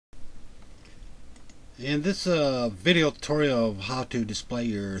In this video tutorial of how to display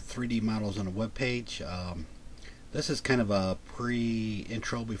your 3D models on a web page, this is kind of a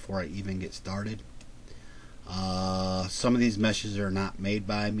pre-intro before I even get started. Some of these meshes are not made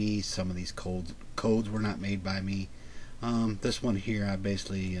by me, some of these codes were not made by me. This one here I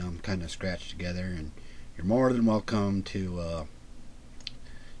basically kind of scratched together, and you're more than welcome to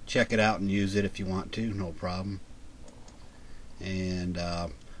check it out and use it if you want to, no problem. And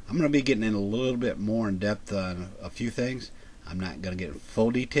I'm going to be getting in a little bit more in depth on a few things. I'm not going to get in full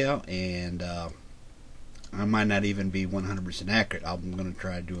detail, and I might not even be 100% accurate. I'm going to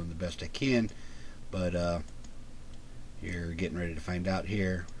try doing the best I can, but you're getting ready to find out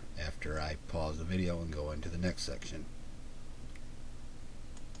here after I pause the video and go into the next section.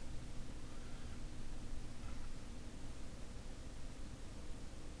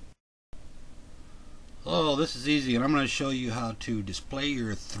 Hello, this is Easy, and I'm going to show you how to display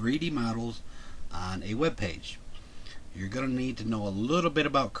your 3D models on a web page. You're going to need to know a little bit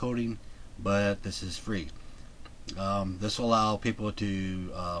about coding, but this is free. This will allow people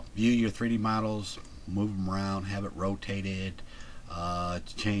to view your 3D models, move them around, have it rotated,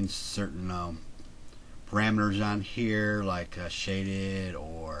 change certain parameters on here like shaded,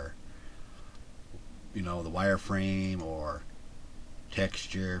 or the wireframe, or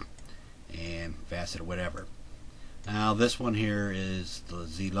texture and facet or whatever. Now this one here is the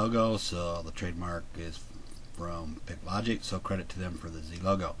Z logo, so the trademark is from PicLogic, so credit to them for the Z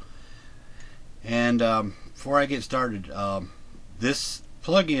logo. And before I get started, this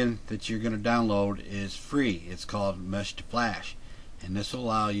plugin that you're going to download is free. It's called Mesh to Flash, and this will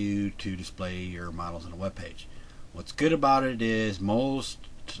allow you to display your models on a web page. What's good about it is most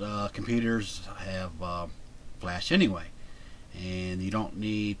computers have Flash anyway, and you don't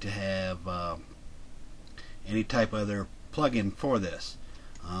need to have any type of other plugin for this.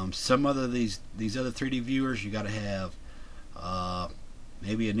 Some other these other 3D viewers, you got to have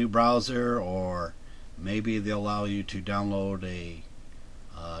maybe a new browser, or maybe they'll allow you to download a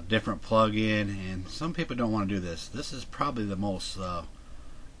different plugin, and some people don't want to do this. This is probably the most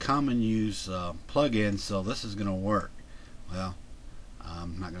common use plugin, so this is going to work. Well,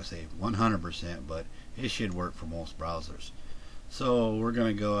 I'm not going to say 100%, but it should work for most browsers. So we're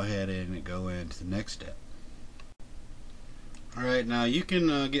going to go ahead and go into the next step. Alright, now you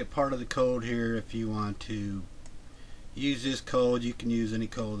can get part of the code here if you want to use this code. You can use any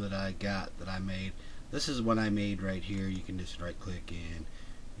code that I made. This is one I made right here. You can just right click and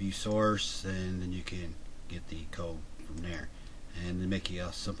view source, and then you can get the code from there and then make you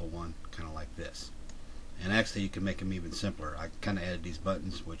a simple one kind of like this. And actually you can make them even simpler. I kind of added these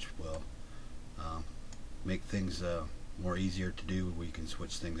buttons, which will make things more easier to do, where you can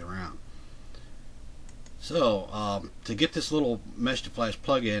switch things around. So to get this little Mesh to Flash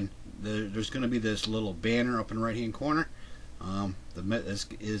plugin, there's going to be this little banner up in the right hand corner. This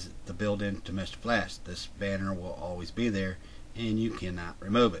is the built-in to Mesh to Flash. This banner will always be there, and you cannot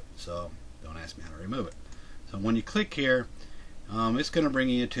remove it, so don't ask me how to remove it. So when you click here, it's going to bring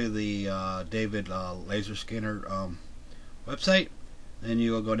you to the David laser scanner website. Then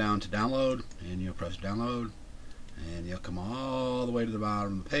you'll go down to download, and you'll press download, and you'll come all the way to the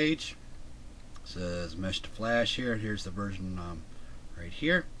bottom of the page. It says Mesh to Flash here. Here's the version right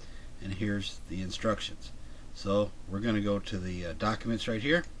here, and here's the instructions. So we're going to go to the documents right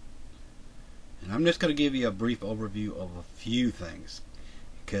here, and I'm just going to give you a brief overview of a few things,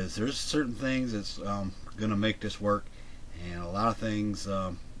 because there's certain things that's going to make this work, and a lot of things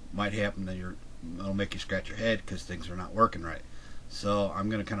might happen that it'll make you scratch your head because things are not working right. So I'm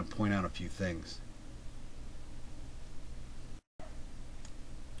going to kind of point out a few things.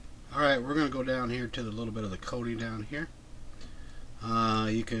 Alright, we're going to go down here to the little bit of the coding down here.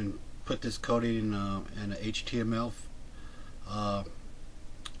 You can put this coding in an HTML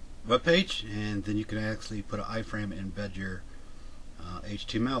web page, and then you can actually put an iframe and embed your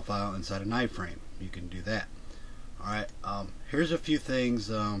HTML file inside an iframe. You can do that. Alright, here's a few things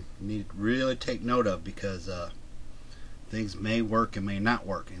you need to really take note of, because things may work and may not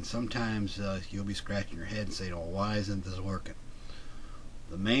work, and sometimes you'll be scratching your head and saying, oh, why isn't this working?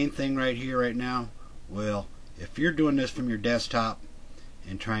 The main thing right here right now, well, if you're doing this from your desktop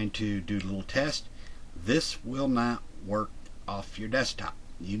and trying to do a little test, this will not work off your desktop.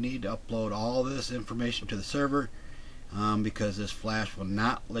 You need to upload all this information to the server, because this Flash will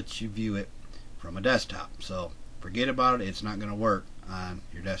not let you view it from a desktop. So forget about it. It's not going to work on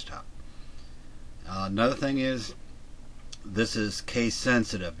your desktop. Another thing is, this is case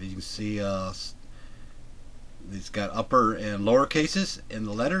sensitive. You can see it's got upper and lower cases in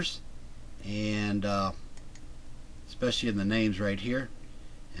the letters, and especially in the names right here.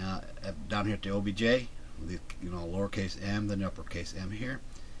 down here at the OBJ, the lowercase m, then uppercase M here.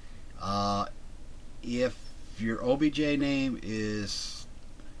 If your OBJ name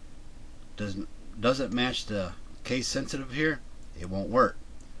doesn't match the case sensitive here, it won't work.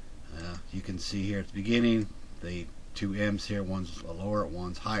 You can see here at the beginning the two M's here, one's lower,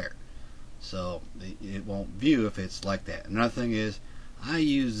 one's higher, so it won't view if it's like that. Another thing is, I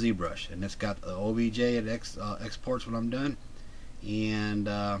use ZBrush, and it's got the OBJ it exports when I'm done, and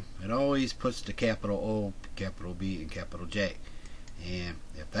it always puts the capital O, capital B, and capital J. And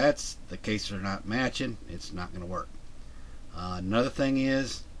if that's the case, they're not matching, it's not going to work. Another thing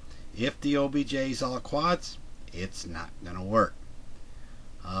is, if the OBJ is all quads, it's not going to work.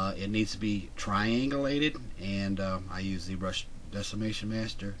 It needs to be triangulated, and I use ZBrush Decimation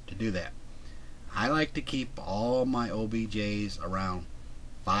Master to do that. I like to keep all my OBJs around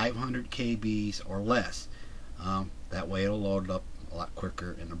 500 KBs or less. That way it'll load up a lot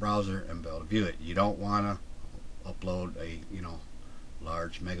quicker in the browser and be able to view it. You don't want to upload a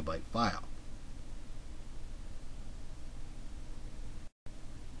large megabyte file.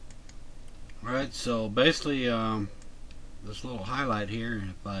 Alright, so basically this little highlight here,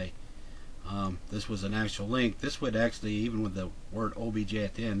 if I this was an actual link, this would actually, even with the word OBJ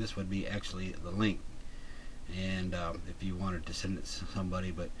at the end, this would be actually the link. And if you wanted to send it to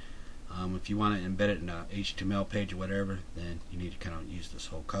somebody, but if you want to embed it in a HTML page or whatever, then you need to kind of use this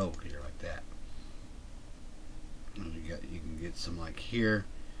whole code here like that. And you can get some like here,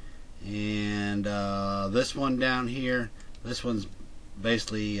 and this one down here, this one's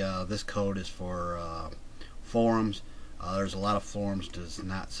basically this code is for forums. There's a lot of forums does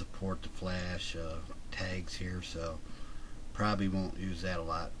not support the Flash tags here, so probably won't use that a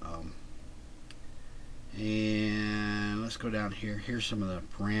lot. And let's go down here. Here's some of the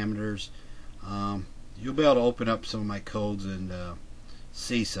parameters. You'll be able to open up some of my codes and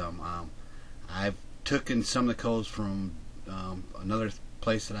see some. I've taken some of the codes from another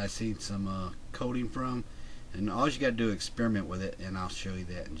place that I've seen some coding from, and all you got to do is experiment with it, and I'll show you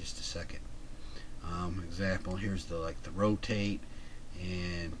that in just a second. Example, here's the rotate,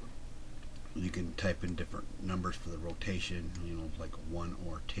 and you can type in different numbers for the rotation, like 1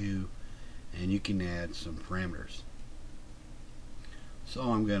 or 2, and you can add some parameters. So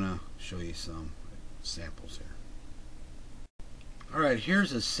I'm gonna show you some samples here. Alright,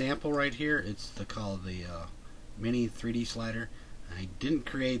 here's a sample right here. It's called the mini 3D slider. I didn't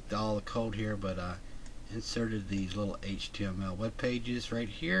create all the code here, but I inserted these little HTML web pages right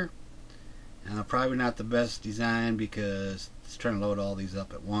here. Probably not the best design because it's trying to load all these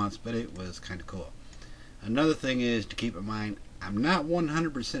up at once, but it was kind of cool. Another thing is to keep in mind, I'm not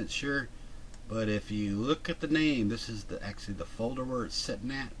 100% sure, but if you look at the name, this is actually the folder where it's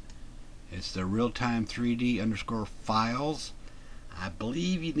sitting at. It's the Realtime 3D _ files. I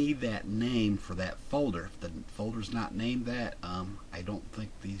believe you need that name for that folder. If the folder's not named that, I don't think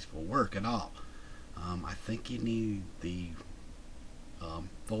these will work at all. I think you need the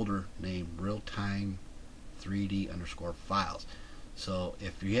folder name Realtime 3D _ files. So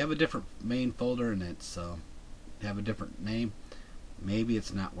if you have a different main folder and it's have a different name, maybe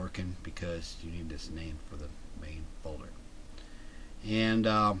it's not working because you need this name for the main folder. And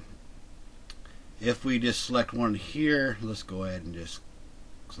if we just select one here, let's go ahead and just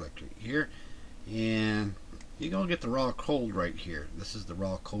select it here, and you're gonna get the raw code right here. This is the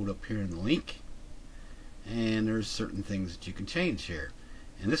raw code up here in the link, and there's certain things that you can change here,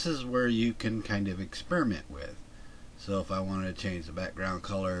 and this is where you can kind of experiment with. So if I wanted to change the background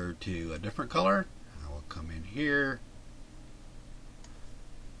color to a different color, I will come in here,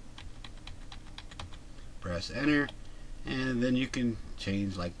 press enter, and then you can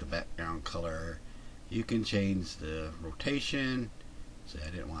change like the background color. You can change the rotation. Say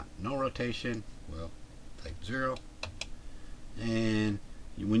I didn't want no rotation, well, type 0. And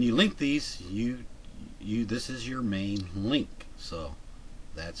when you link these, this is your main link. So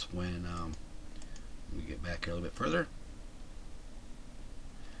that's when we get back here a little bit further.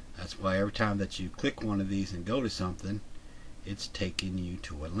 That's why every time that you click one of these and go to something, it's taking you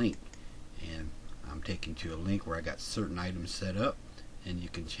to a link. And I'm taking to a link where I got certain items set up, and you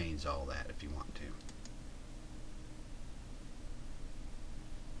can change all that if you want to.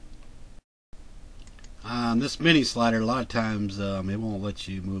 On this mini slider, a lot of times it won't let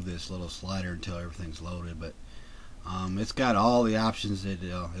you move this little slider until everything's loaded, but it's got all the options that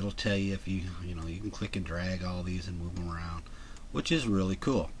it'll tell you. If you can click and drag all these and move them around, which is really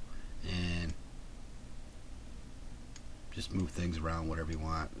cool. And just move things around whatever you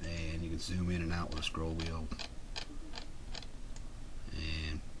want, and you can zoom in and out with a scroll wheel,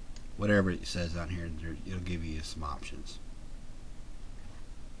 and whatever it says on here, it'll give you some options.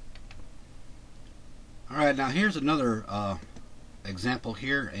 Alright, now here's another example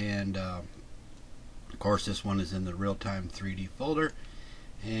here, and of course this one is in the real-time 3D folder,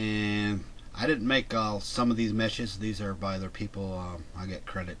 and I didn't make some of these meshes. These are by other people. I get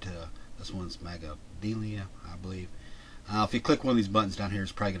credit to this one's Megadelia, I believe. If you click one of these buttons down here,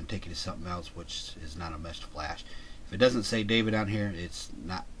 it's probably going to take you to something else, which is not a mesh flash. If it doesn't say David down here, it's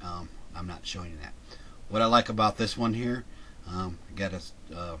not. I'm not showing you that. What I like about this one here, got a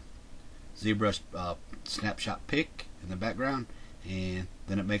ZBrush snapshot pick in the background, and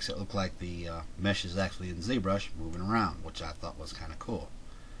then it makes it look like the mesh is actually in ZBrush moving around, which I thought was kind of cool.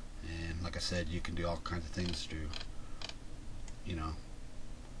 And like I said, you can do all kinds of things to, you know,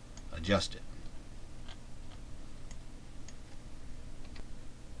 adjust it.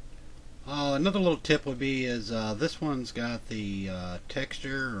 Another little tip would be is this one's got the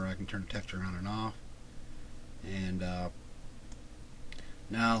texture, or I can turn the texture on and off. And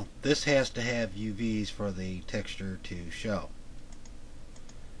now this has to have UVs for the texture to show.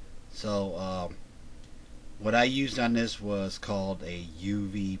 So what I used on this was called a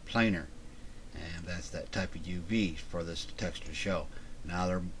UV planar, and that's that type of UV for this texture to show.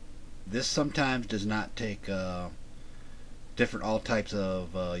 Now this sometimes does not take different all types of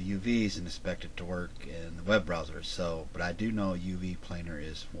UVs and expect it to work in the web browser. So, but I do know UV planar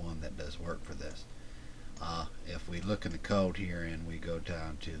is one that does work for this. If we look in the code here and we go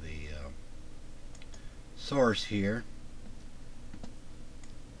down to the source here,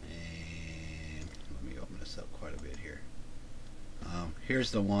 and let me open this up quite a bit here.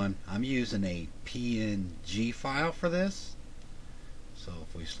 Here's the one. I'm using a PNG file for this. So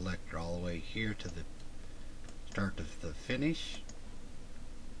if we select all the way here to the start to the finish,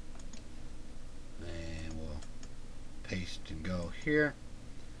 and we'll paste and go here.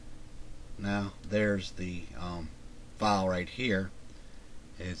 Now there's the file right here.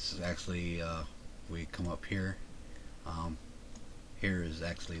 It's actually we come up here. Here is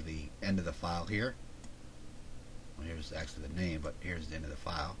actually the end of the file here. Well, here's actually the name, but here's the end of the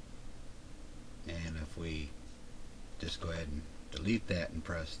file. And if we just go ahead and delete that and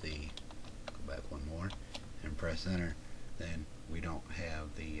press the, go back one more, and press enter, then we don't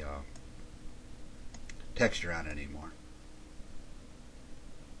have the texture on it anymore.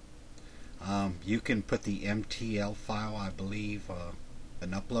 You can put the MTL file, I believe,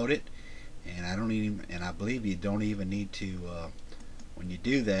 and upload it, and I believe you don't even need to. When you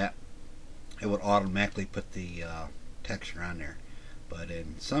do that, it would automatically put the texture on there. But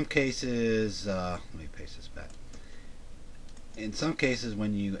in some cases, let me paste this back. In some cases,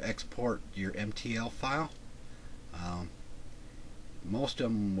 when you export your MTL file, most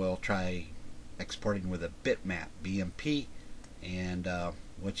of them will try exporting with a bitmap, BMP, and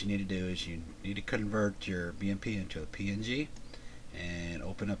what you need to do is you need to convert your BMP into a PNG and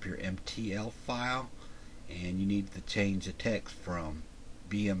open up your MTL file, and you need to change the text from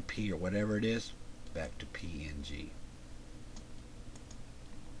BMP or whatever it is back to PNG.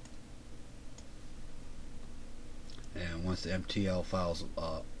 And once the MTL file's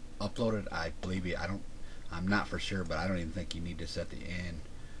uploaded, I believe I'm not for sure, but I don't even think you need to set the end.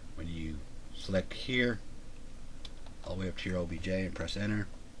 When you select here all the way up to your OBJ and press enter,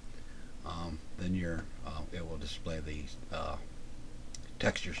 then it will display the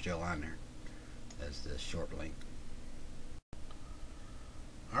texture still on there as the short link.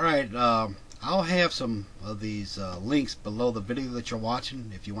 Alright, I'll have some of these links below the video that you're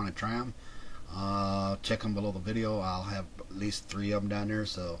watching if you want to try them. Check them below the video. I'll have at least 3 of them down there,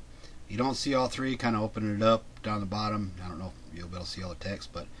 so you don't see all 3, kind of open it up down the bottom. I don't know if you'll be able to see all the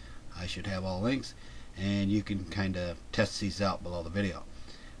text, but I should have all links, and you can kind of test these out below the video.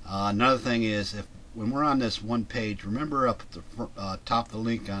 Another thing is, when we're on this one page, remember up at the top of the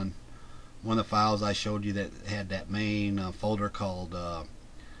link on one of the files I showed you that had that main folder called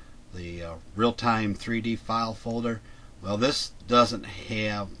the real-time 3D file folder. Well, this doesn't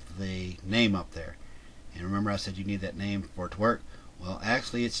have the name up there, and remember I said you need that name for it to work. Well,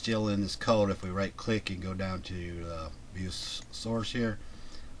 actually it's still in this code. If we right click and go down to view source here,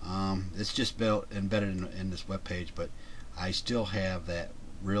 it's just embedded in this web page, but I still have that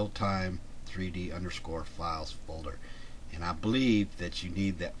real-time 3D underscore files folder, and I believe that you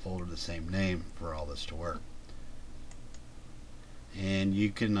need that folder the same name for all this to work. And you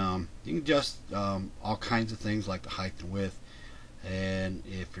can adjust all kinds of things like the height and width, and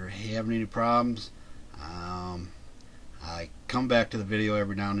if you're having any problems, I come back to the video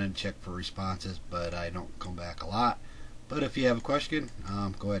every now and then and check for responses, but I don't come back a lot. But if you have a question,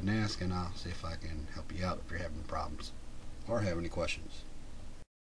 go ahead and ask, and I'll see if I can help you out if you're having problems or have any questions.